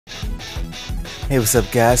Hey, what's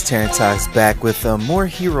up guys, TTarantox back with more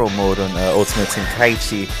hero mode on Ultimate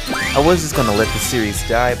Tenkaichi. I was just gonna let the series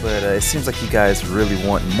die, but it seems like you guys really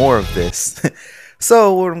want more of this.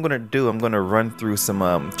 So what I'm gonna do, I'm gonna run through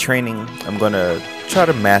some training. I'm gonna try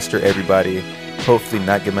to master everybody, hopefully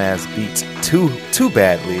not get my ass beat too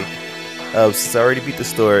badly. Since I already beat the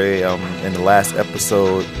story in the last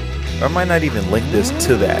episode, I might not even link this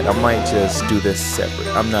to that. I might just do this separate.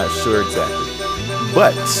 I'm not sure exactly,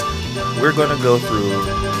 but we're gonna go through.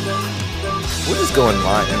 We'll just go in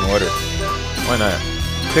line in order. Why not?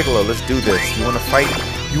 Piccolo, let's do this. You wanna fight?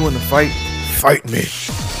 You wanna fight? Fight me!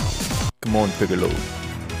 Come on, Piccolo.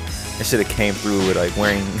 I should have came through with like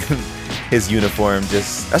wearing his uniform.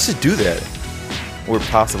 I should do that. Where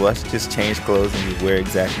possible, I should just change clothes and just wear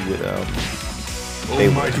exactly what they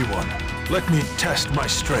wear. Almighty One, let me test my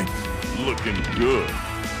strength. Looking good.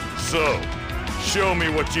 So, show me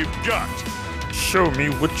what you've got. Show me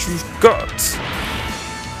what you've got.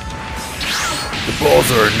 The balls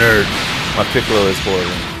are a nerd. My Piccolo is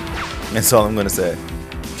horrible. That's all I'm gonna say.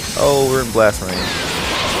 Oh, we're in blast range.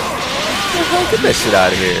 Get that shit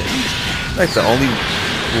out of here. Like the only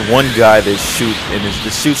one guy that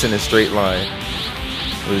shoots in a straight line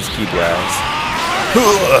with his key blast.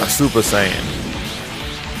 Super Saiyan.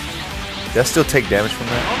 Did I still take damage from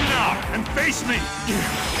that? Come now and face me.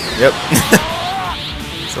 Yep.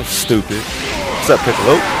 So stupid. What's up,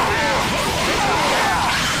 Piccolo?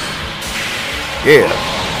 Yeah.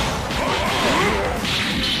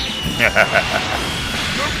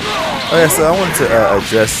 Okay, so I wanted to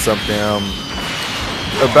address something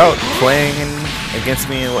about playing against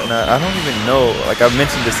me and whatnot. I don't even know. Like I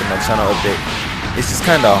mentioned this in my channel update. It's just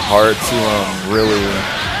kind of hard to really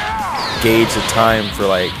gauge the time for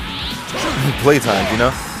like play times, you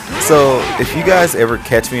know. So if you guys ever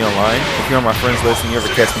catch me online, if you're on my friends list and you ever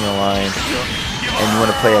catch me online and you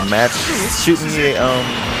want to play a match, shoot me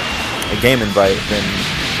a game invite, then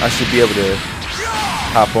I should be able to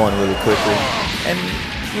hop on really quickly and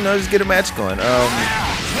just get a match going.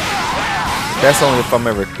 That's only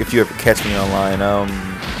if you ever catch me online.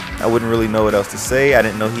 I wouldn't really know what else to say. I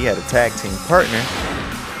didn't know he had a tag team partner,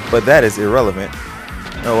 but that is irrelevant.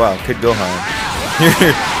 Oh wow, Kid Gohan,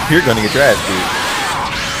 you're gonna get your ass beat.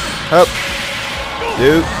 Up,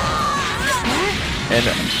 dude. And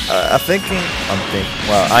I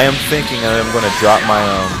am thinking that I'm gonna drop my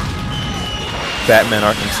Batman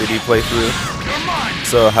Arkham City playthrough.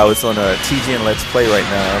 So how it's on a TGN Let's Play right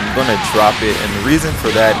now, I'm gonna drop it, and the reason for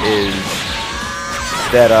that is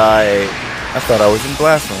that I thought I was in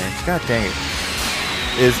blast range. God dang it!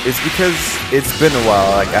 It's because it's been a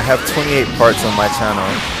while. Like I have 28 parts on my channel,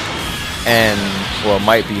 and well,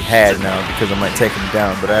 might be had now because I might take them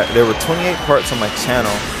down. But there were 28 parts on my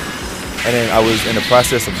channel, and then I was in the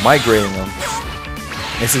process of migrating them.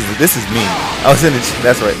 This is me. I was in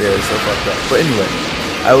that's right there. It's so fucked up. But anyway,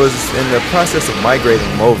 I was in the process of migrating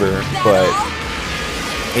them over, but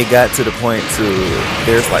it got to the point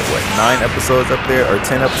there's like what 9 episodes up there or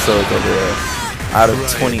 10 episodes up there out of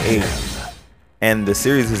 28, and the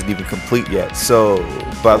series isn't even complete yet. So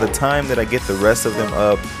by the time that I get the rest of them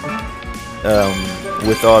up,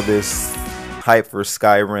 with all this hype for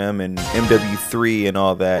Skyrim and MW3 and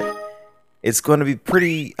all that, it's going to be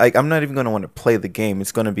pretty, like, I'm not even going to want to play the game.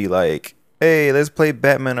 It's going to be like, hey, let's play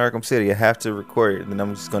Batman Arkham City. I have to record it, and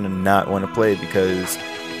I'm just going to not want to play it because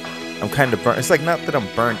I'm kind of burnt. It's like, not that I'm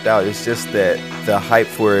burnt out, it's just that the hype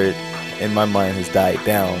for it in my mind has died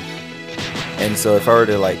down. And so if I were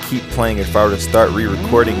to like keep playing it, if I were to start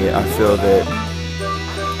re-recording it, I feel that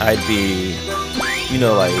I'd be,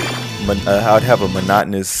 I'd have a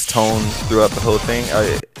monotonous tone throughout the whole thing.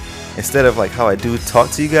 Instead of like how I do talk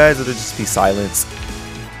to you guys, it'll just be silence,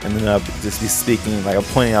 and then I'll just be speaking, like I'm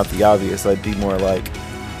pointing out the obvious. I'd be more like,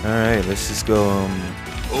 all right, let's just go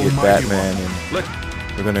get Batman, and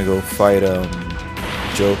we're gonna go fight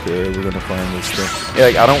Joker. We're gonna find this thing. Yeah,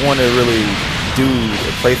 like I don't want to really do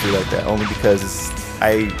a playthrough like that, only because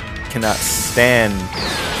I cannot stand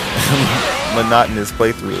monotonous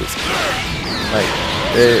playthroughs. Like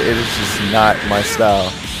it is just not my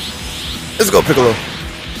style. Let's go, Piccolo.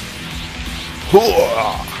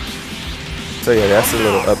 So yeah, that's a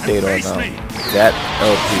little update on that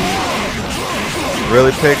LP.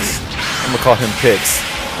 Really, Pix? I'm gonna call him Pix.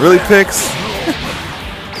 Really, Pix?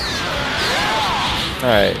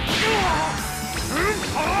 Alright.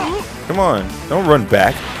 Come on, don't run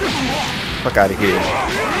back. Fuck out of here.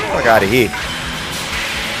 Fuck out of here.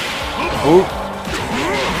 Ooh.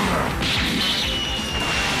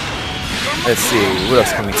 Let's see, what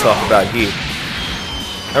else can we talk about here?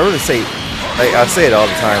 I really say, like, I say it all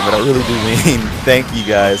the time, but I really do mean thank you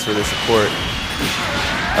guys for the support.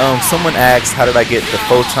 Someone asked, how did I get the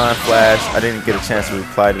photon flash? I didn't get a chance to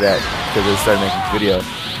reply to that because I started making the video.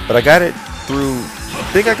 But I got it through, I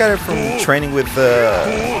think I got it from training with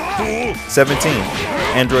 17,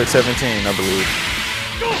 Android 17, I believe.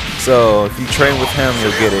 So if you train with him,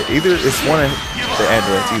 you'll get it. Either it's one of the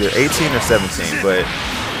Androids, either 18 or 17. But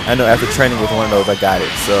I know after training with one of those, I got it.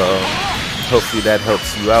 So hopefully that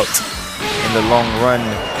helps you out in the long run.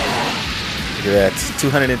 Look at that,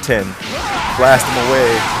 210. Blast him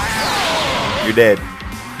away. You're dead.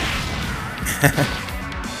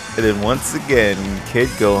 And then once again, Kid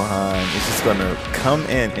Gohan is just gonna come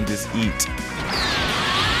in and just eat.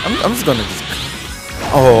 I'm just gonna just.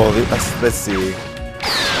 Oh, let's see.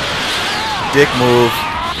 Dick move.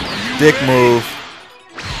 Dick move.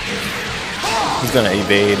 He's gonna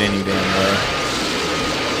evade any damn way.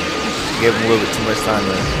 Give him a little bit too much time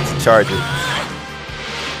to charge it.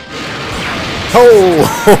 Oh!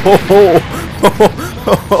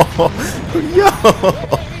 Yo!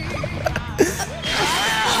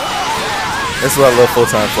 That's why I love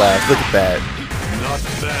Photon Flash. Look at that. Not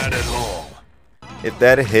bad at all. If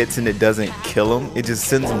that hits and it doesn't kill him, it just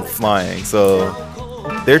sends him flying. So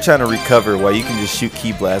they're trying to recover while you can just shoot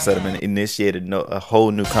Ki Blast at him and initiate a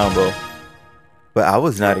whole new combo. But I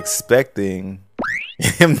was not expecting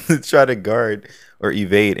him to try to guard or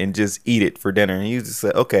evade and just eat it for dinner. And he just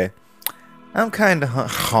said, okay, I'm kind of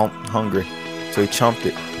hungry. So he chomped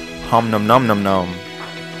it. Hum num num num num.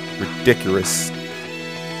 Ridiculous.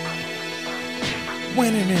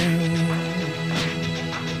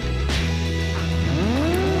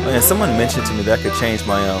 And someone mentioned to me that I could change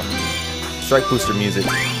my strike booster music.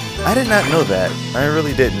 I did not know that. I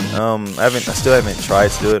really didn't. I still haven't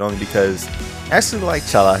tried to do it only because I actually like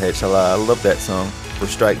Chala Head Chala. I love that song for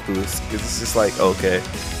strike boost because it's just like, okay,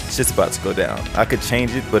 it's just about to go down. I could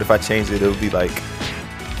change it, but if I change it, it would be like,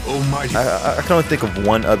 Almighty. I can only think of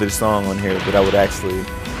one other song on here that I would actually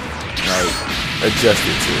like adjust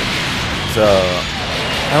it to. So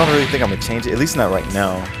I don't really think I'm gonna change it, at least not right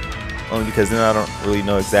now. Only because then I don't really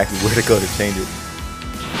know exactly where to go to change it.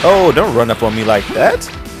 Oh, don't run up on me like that.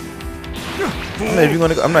 I'm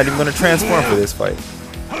not even gonna transform for this fight.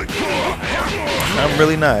 I'm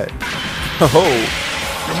really not. Oh.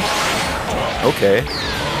 Okay.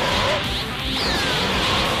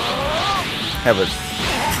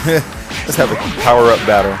 Let's have a power-up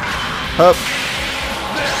battle. Up.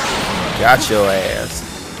 Got your ass.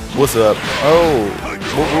 What's up? Oh.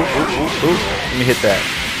 Ooh. Let me hit that.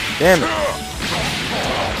 Damn it.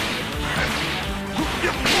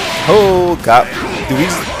 Oh, got.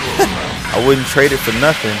 Dude, I wouldn't trade it for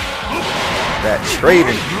nothing. That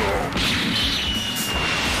trading.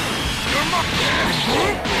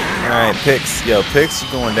 Alright, Pix. Yo, Pix, you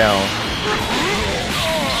going down.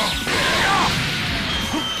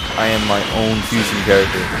 I am my own fusion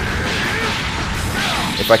character.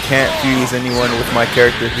 If I can't fuse anyone with my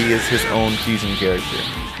character, he is his own fusion character.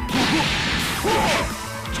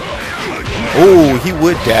 Oh, he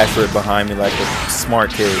would dash right behind me like a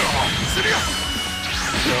smart kid.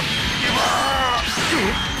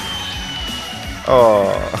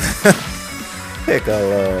 Oh,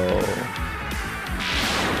 Piccolo.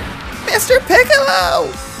 Mr.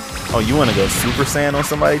 Piccolo! Oh, you want to go Super Saiyan on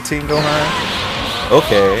somebody, Team Gohan?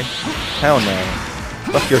 Okay. Hell no.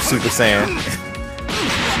 Fuck your Super Saiyan.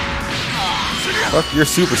 Fuck your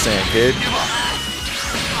Super Saiyan, kid.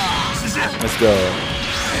 Let's go.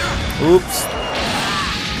 Oops.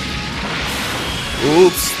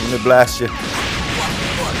 Oops. Let me blast you.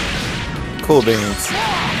 Cool beans.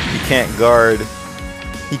 He can't guard.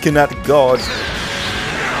 He cannot guard.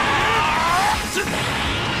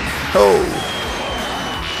 Oh.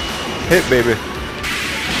 Hit, baby.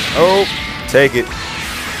 Oh. Take it.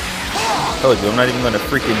 Told you, I'm not even going to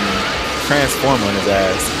freaking transform on his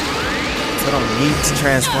ass. So I don't need to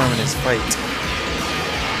transform in this fight.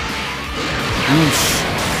 Whoosh.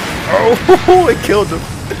 Oh, it killed him.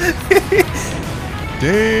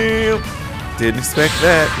 Damn. Didn't expect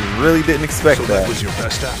that. Really didn't expect So that. that was your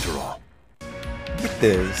best after all. Look at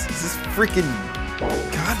this. This is freaking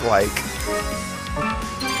godlike.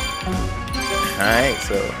 Alright,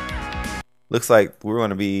 so looks like we're going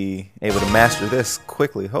to be able to master this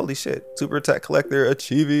quickly. Holy shit. Super Attack Collector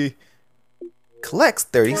Achieve collects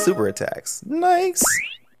 30 super attacks. Nice.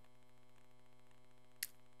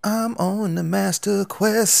 I'm on the master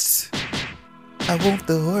quest. I want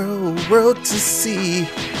the whole world to see.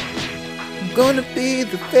 I'm gonna be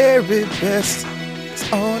the very best.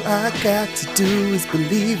 So all I got to do is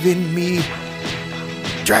believe in me.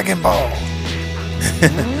 Dragon Ball.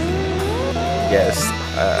 Yes,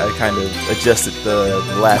 I kind of adjusted the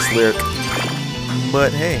last lyric.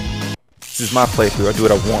 But hey, This is my playthrough. I do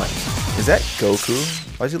what I want. Is that Goku?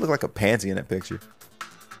 Why does he look like a pansy in that picture?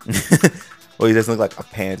 Well, he doesn't look like a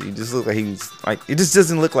pansy. He just looks like he's like. It just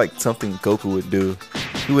doesn't look like something Goku would do.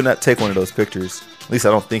 He would not take one of those pictures. At least I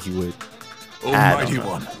don't think he would. Almighty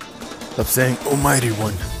One. Stop saying, Almighty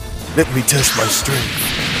One. Let me test my strength.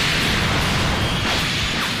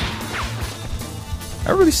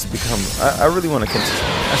 I really should become. I really want to continue.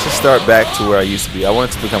 I should start back to where I used to be. I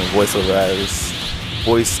wanted to become a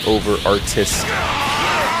voiceover artist.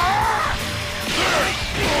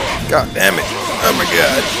 God damn it! Oh my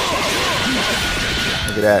god!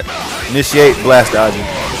 Look at that. Initiate blast dodging.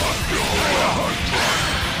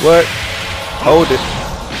 What? Hold it.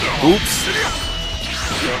 Oops.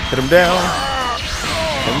 Hit him down.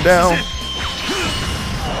 Hit him down.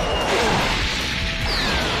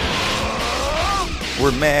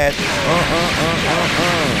 We're mad.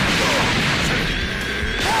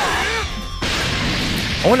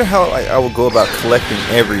 I wonder how I will go about collecting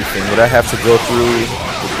everything. Would I have to go through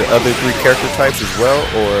with the other 3 character types as well,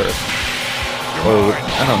 or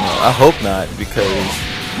I don't know. I hope not, because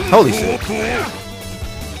holy shit.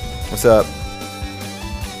 What's up?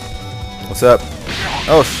 What's up?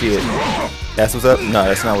 Oh shit. That's what's up? No,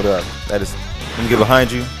 that's not what's up. That is. Let me get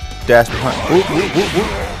behind you. Dash behind. Whoop, whoop, whoop,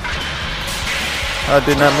 whoop. I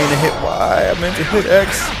did not mean to hit Y. I meant to hit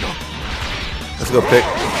X. Let's go pick.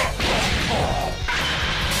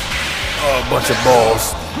 Oh, a bunch of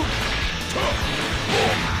balls.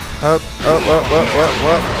 Up, up, up, up, up,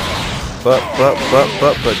 up. But,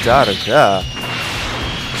 da.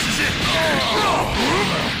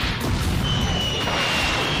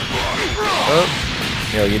 Up.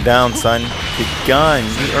 Yo, you're down, son. You're gone.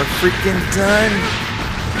 You are freaking done.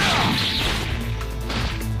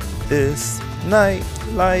 This night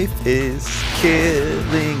life is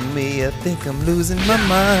killing me. I think I'm losing my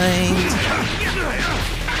mind.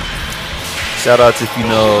 Shout outs if you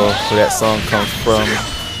know where that song comes from.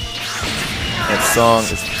 That song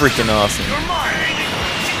is freaking awesome.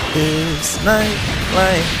 This night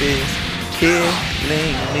life is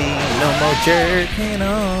killing me. No more jerking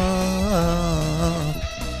off.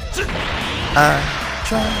 I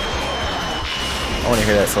try. I want to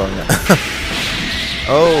hear that song now.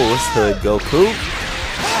 Oh, it's Hood Goku.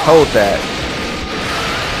 Hold that.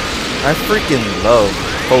 I freaking love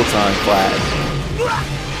Photon Flash.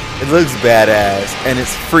 It looks badass, and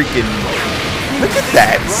it's freaking. Look at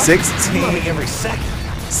that. 16 every second.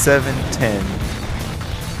 710.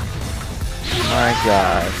 My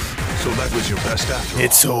gosh. So that was your best after all.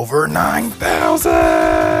 It's over 9,000.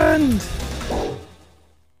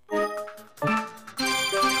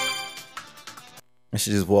 I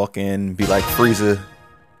should just walk in and be like Frieza.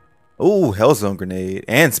 Ooh, Hellzone Grenade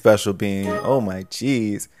and Special Beam. Oh my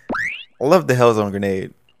jeez. I love the Hellzone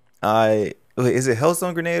Grenade. Wait, is it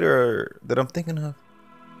Hellzone Grenade or that I'm thinking of?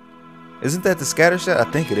 Isn't that the scatter shot?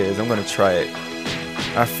 I think it is. I'm gonna try it.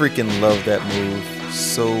 I freaking love that move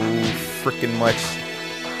so freaking much.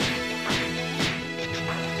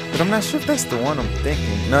 But I'm not sure if that's the one I'm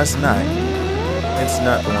thinking. No, it's not. It's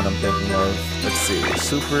not the one I'm thinking of. Let's see.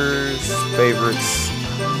 Supers, favorites,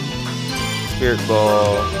 Spirit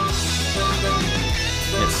Ball.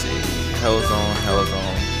 Let's see. Hellzone.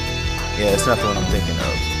 Yeah, it's not the one I'm thinking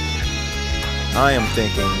of. I am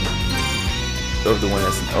thinking of the one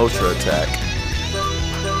that's an Ultra attack. I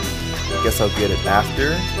guess I'll get it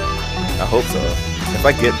after. I hope so. If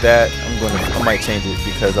I get that, I might change it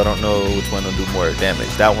because I don't know which one will do more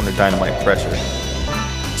damage. That one or Dynamite Pressure.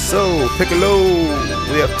 So, Piccolo,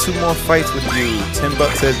 we have 2 more fights with you.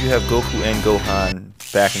 $10 says you have Goku and Gohan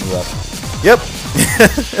backing you up. Yep.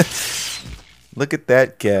 Look at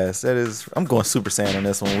that gas. That is. I'm going Super Saiyan on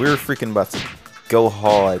this one. We're freaking about to go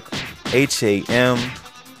hard. HAM.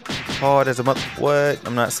 Hard as a mother. What?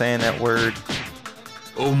 I'm not saying that word.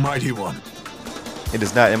 Almighty One. It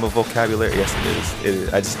is not in my vocabulary. Yes, it is. It is.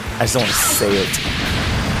 I just don't want to say it.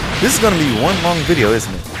 This is gonna be one long video,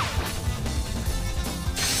 isn't it?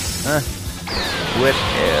 What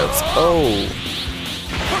else? Oh.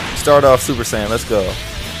 Start off Super Saiyan. Let's go.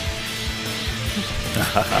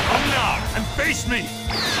 Come now and face me.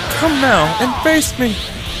 Come now and face me.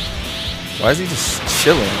 Why is he just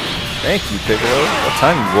chilling? Thank you, Piccolo. What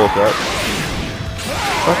time you woke up?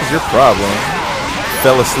 What is your problem?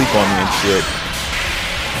 Fell asleep on me and shit.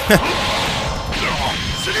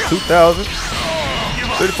 2,000,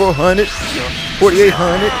 3,400,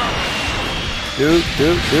 4,800. Dude.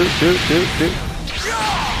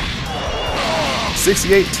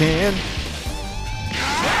 6810.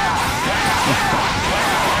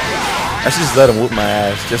 I should just let him whoop my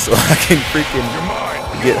ass just so I can freaking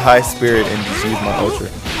get high spirit and just use my ultra.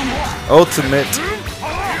 Ultimate.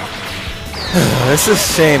 It's a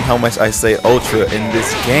shame how much I say Ultra in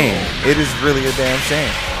this game. It is really a damn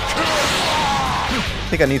shame. I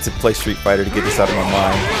think I need to play Street Fighter to get this out of my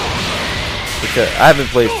mind. Because I haven't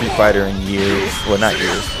played Street Fighter in years. Well, not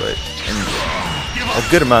years, but in a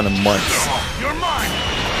good amount of months.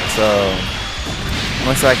 So,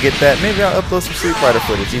 once I get that, maybe I'll upload some Street Fighter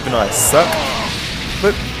footage, even though I suck.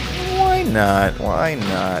 But why not? Why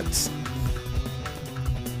not?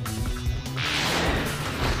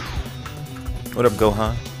 What up,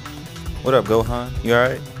 Gohan? What up, Gohan? You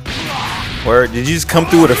alright? Or did you just come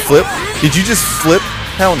through with a flip? Did you just flip?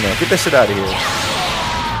 Hell no. Get that shit out of here.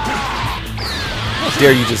 How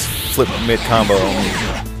dare you just flip mid-combo on me?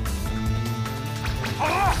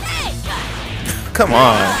 Come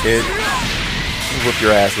on, kid. Let me whip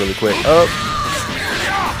your ass really quick. Up.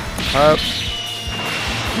 Up.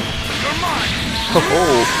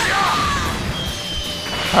 Oh.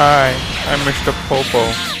 Hi, I'm Mr. Popo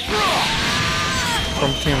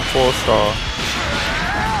from Team 4-Star.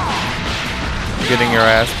 Getting your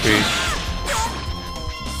ass beat.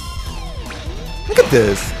 Look at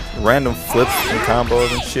this. Random flips and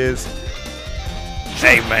combos and shiz.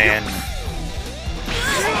 Hey man.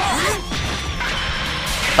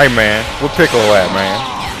 Hey man, where Piccolo at, man?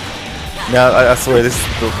 Now I swear this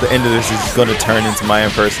the end of this is gonna turn into my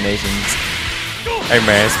impersonations. Hey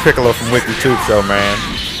man, it's Piccolo from Weekly Tube Show, man.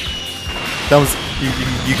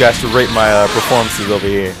 You guys should rate my performances over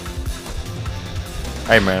here.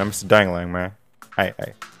 Hey man, I'm Mr. Dangling, man. Hey.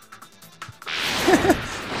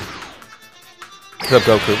 What's up,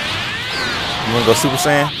 Goku? You wanna go Super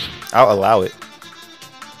Saiyan? I'll allow it.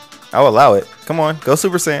 I'll allow it. Come on, go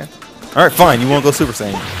Super Saiyan. Alright, fine, you wanna go Super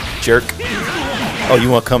Saiyan, jerk. Oh, you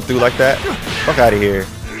wanna come through like that? Fuck out of here.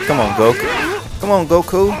 Come on, Goku. Come on,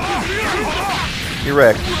 Goku. You're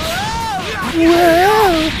wrecked.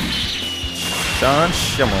 Well, Sean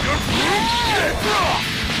Schimmel.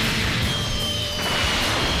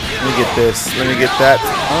 Let me get this. Let me get that.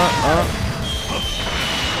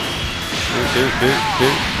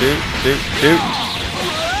 Do.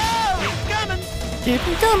 Keep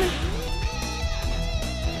him coming.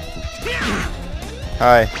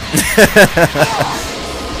 Hi.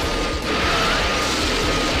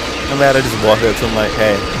 I'm mad I just walked up to him like,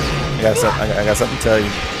 hey, I got something to tell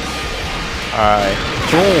you. Alright.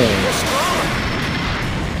 Boom.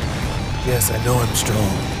 Yes, I know I'm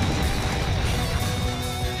strong.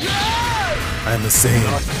 I'm the same.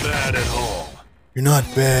 Not bad at all. You're not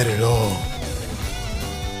bad at all.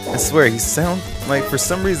 I swear, he sounds like, for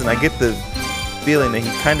some reason, I get the feeling that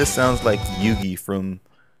he kind of sounds like Yugi from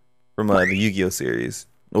the Yu-Gi-Oh series.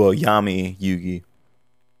 Well, Yami Yugi.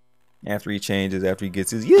 After he changes, after he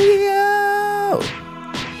gets his Yu-Gi-Oh!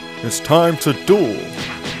 It's time to duel.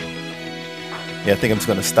 Yeah, I think I'm just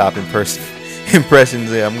gonna stop impressions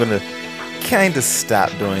there. I'm gonna kind of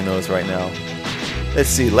stop doing those right now. Let's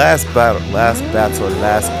see, last battle. Hit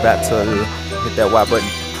that Y button.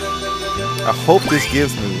 I hope this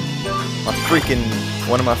gives me my freaking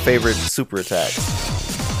one of my favorite super attacks.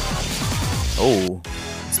 Oh,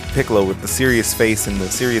 it's Piccolo with the serious face and the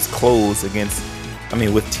serious clothes with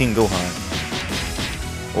Teen Gohan.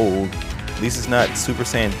 Oh, at least it's not Super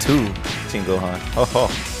Saiyan 2 Teen Gohan. Ho ho.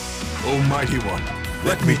 Almighty One,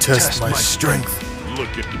 Let me test my strength.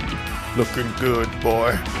 Looking good,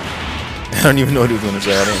 boy. I don't even know what he was gonna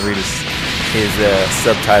say. I didn't read his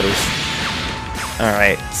subtitles.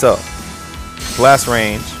 Alright, so blast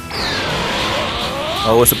range.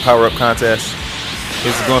 Oh, it's a power-up contest.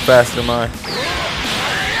 This is going faster than mine.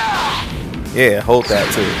 Yeah, hold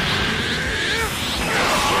that too.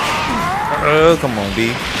 Oh, come on,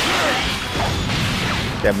 B.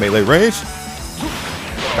 That melee range?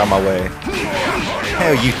 Got my way.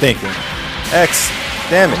 Hell you thinking? X,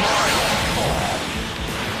 damn it.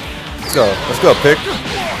 Let's go, Pick.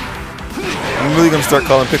 I'm really gonna start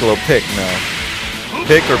calling Piccolo Pick now.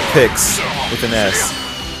 Pick or Pix with an S.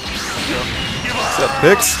 What's up,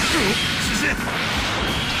 Pix?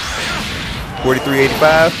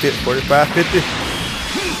 43.85, 45.50.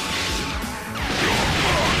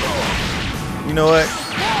 You know what?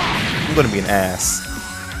 I'm gonna be an ass.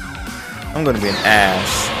 I'm gonna be an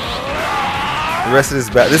ass. The rest of this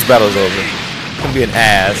battle is over. I'm gonna be an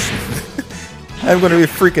ass. I'm gonna be a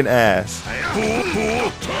freaking ass.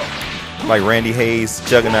 Like Randy Hayes,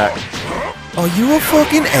 Juggernaut. Are you a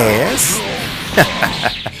fucking ass?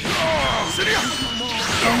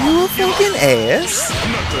 Are you a fucking ass?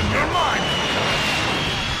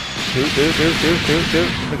 Do.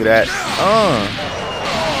 Look at that.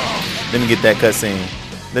 Let me get that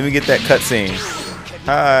cutscene.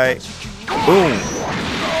 Hi. Boom.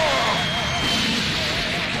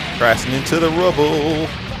 Crashing into the rubble.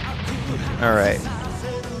 Alright.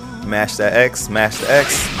 Mash that X. Mash the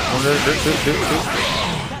X.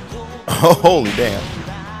 Oh, holy damn.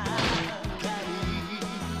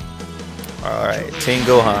 Alright. Team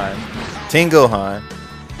Gohan. Team Gohan.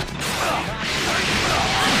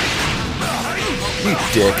 You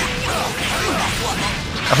dick.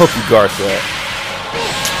 I hope you guard that.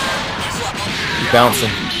 You bounce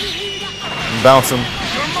him. Bounce him.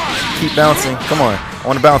 Keep bouncing. Come on. I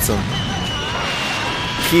want to bounce him.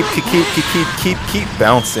 Keep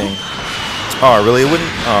bouncing. Oh, really? It wouldn't?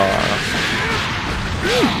 Oh.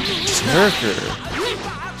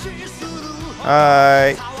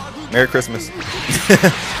 Alright. Merry Christmas.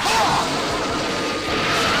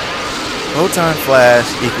 Photon Flash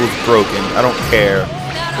equals broken. I don't care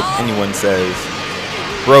what anyone says.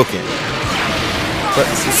 Broken. But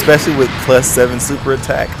especially with +7 super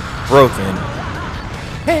attack. Broken.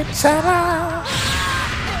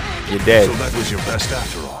 You're dead. So that was your best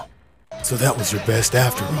after all. So that was your best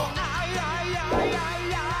after all.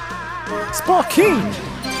 Sparking.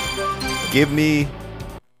 Give me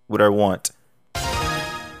what I want.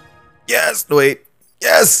 Yes. Wait.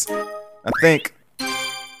 Yes. I think.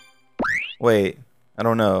 Wait. I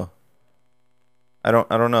don't know. I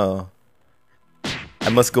don't know. I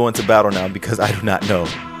must go into battle now because I do not know.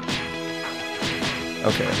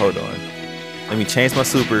 Okay, hold on. Let me change my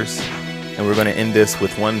supers, and we're gonna end this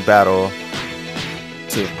with one battle.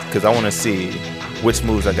 Because I want to see which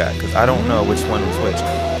moves I got. Because I don't know which one was which.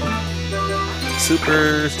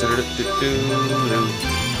 Supers.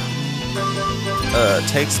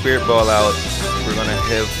 Take Spirit Ball out. We're gonna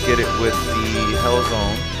get it with the Hell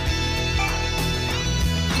Zone.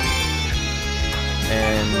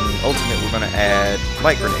 And Ultimate, we're gonna add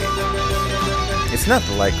Light Grenade. It's not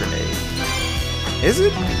the Light Grenade. Is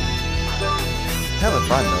it? Hell if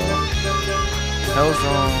I know. Hell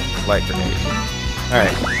Zone, Light Grenade.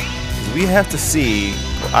 Alright. We have to see,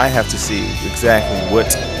 or I have to see exactly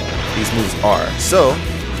what these moves are. So,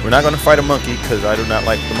 we're not gonna fight a monkey because I do not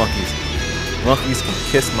like the monkeys. Monkeys can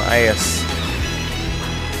kiss my ass.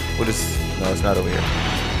 What is, no, it's not over here.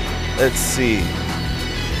 Let's see.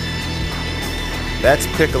 That's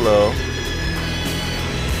Piccolo.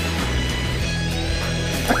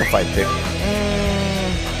 I can fight Piccolo.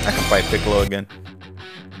 I can fight Piccolo again.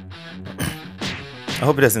 I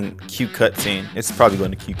hope it doesn't cue cutscene. It's probably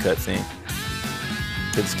going to cue cutscene.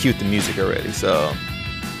 It's cued the music already, so.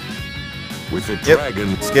 With the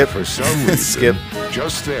dragon, skip for some reason, skip,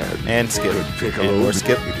 just then, and skip, Piccolo, and more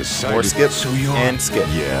skip, more skip, so you're, and skip,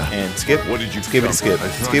 yeah. and skip. What did you Skippity skip,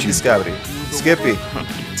 Skippity Scobbity, Skippy,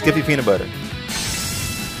 Skippy peanut butter.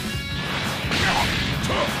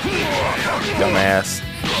 Dumbass.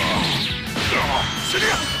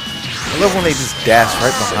 I love when they just dash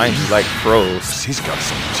right behind you like pros. He's got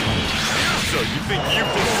some teeth. So you think you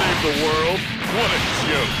can save the world? What a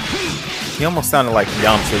joke. He almost sounded like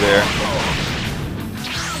Yamcha there.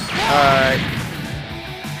 Alright.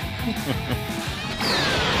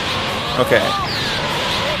 Okay.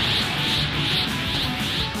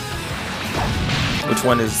 Which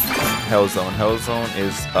one is Hell Zone? Hell Zone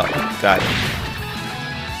is up. Got it.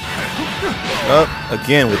 Up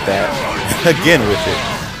again with that. Again with it.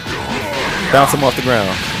 Bounce him off the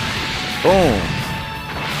ground. Boom.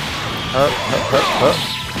 Up, up, up, up.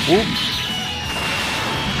 Whoop.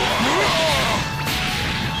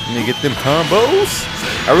 Let me get them combos.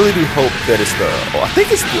 I really do hope that it's the. Oh, I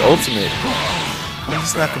think it's the ultimate.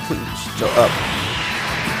 It's not completely up.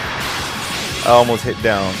 I almost hit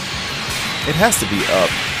down. It has to be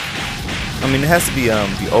up. I mean, it has to be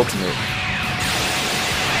the ultimate.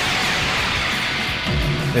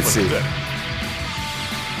 Let's see.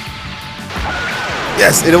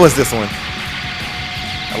 Yes, it was this one.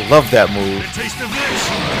 I love that move.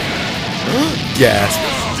 Gasp.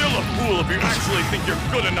 Still a fool if you actually think you're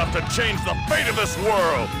good enough to change the fate of this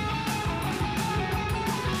world.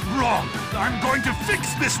 Wrong. I'm going to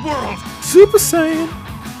fix this world. Super Saiyan.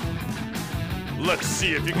 Let's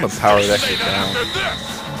see if you I'm can gonna power still that say shit that down. after this.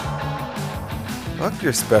 Fuck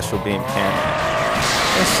your special beam cannon.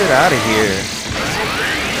 Get shit out of here.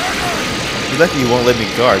 You're lucky you won't let me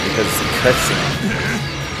guard because it's a cutscene.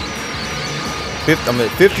 I'm at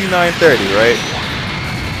 5930, right?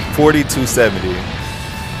 4270.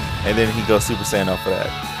 And then he goes Super Saiyan off of that.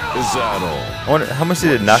 Is that all? I wonder how much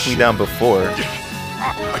did it knock me down before?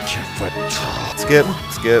 I can't fight. Skip,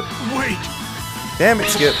 skip. Wait. Damn it,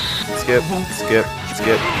 skip, skip, skip,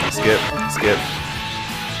 skip, skip, skip.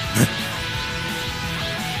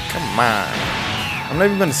 Come on. I'm not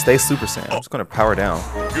even gonna stay Super Saiyan. I'm just gonna power down.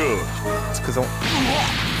 Good. It's because I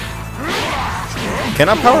can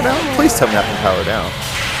I power down? Please tell me I can power down.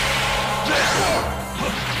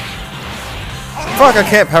 Fuck, I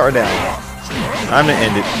can't power down. Time to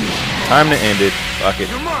end it. Time to end it. Fuck it.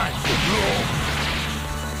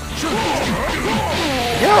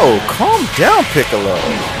 Yo, calm down, Piccolo.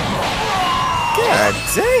 God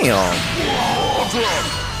damn.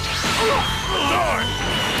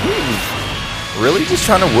 Really just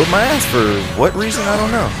trying to whoop my ass for what reason? I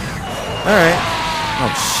don't know. Alright.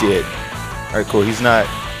 Oh shit. Alright, cool. He's not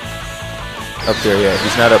up there yet.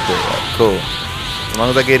 He's not up there yet. Cool. As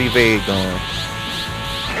long as I get evade going.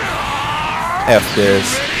 F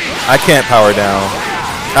this. I can't power down.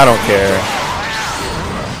 I don't care.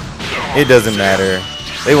 It doesn't matter.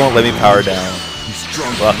 They won't let me power down.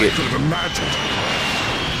 Fuck it.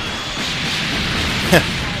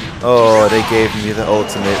 Oh, they gave me the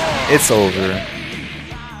ultimate. It's over.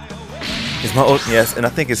 Is my ult? Yes, and I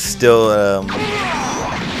think it's still the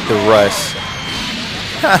rush.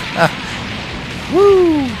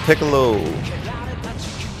 Woo! Piccolo,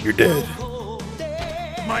 you're dead.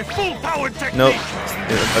 My full power technique. Nope,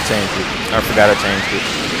 I changed it. I forgot I changed it.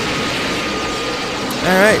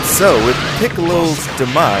 Alright, so with Piccolo's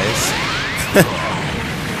demise,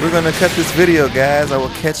 we're going to cut this video, guys. I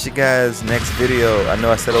will catch you guys next video. I know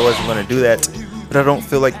I said I wasn't going to do that, but I don't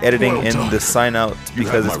feel like editing in the sign out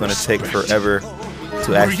because it's going to take forever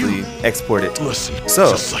to actually export it.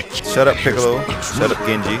 So, shut up, Piccolo. Shut up,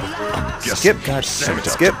 Genji. Skip, God, skip.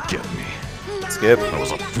 Skip. Skip.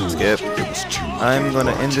 I'm going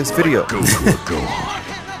to end this video. God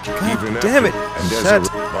damn it! Shut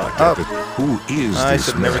up! Who is I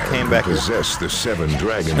should never came back here. Possess the 7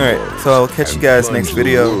 dragon. Alright, so I'll catch you guys next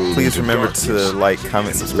video. Please remember to like,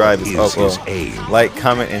 comment, subscribe. Like,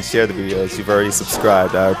 comment, and share the videos. You've already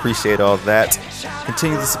subscribed. I appreciate all that.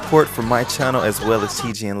 Continue the support for my channel as well as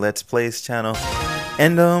TG and Let's Plays channel,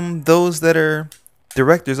 and those that are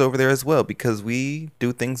directors over there as well, because we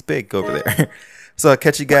do things big over there. So I'll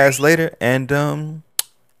catch you guys later, and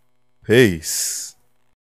peace.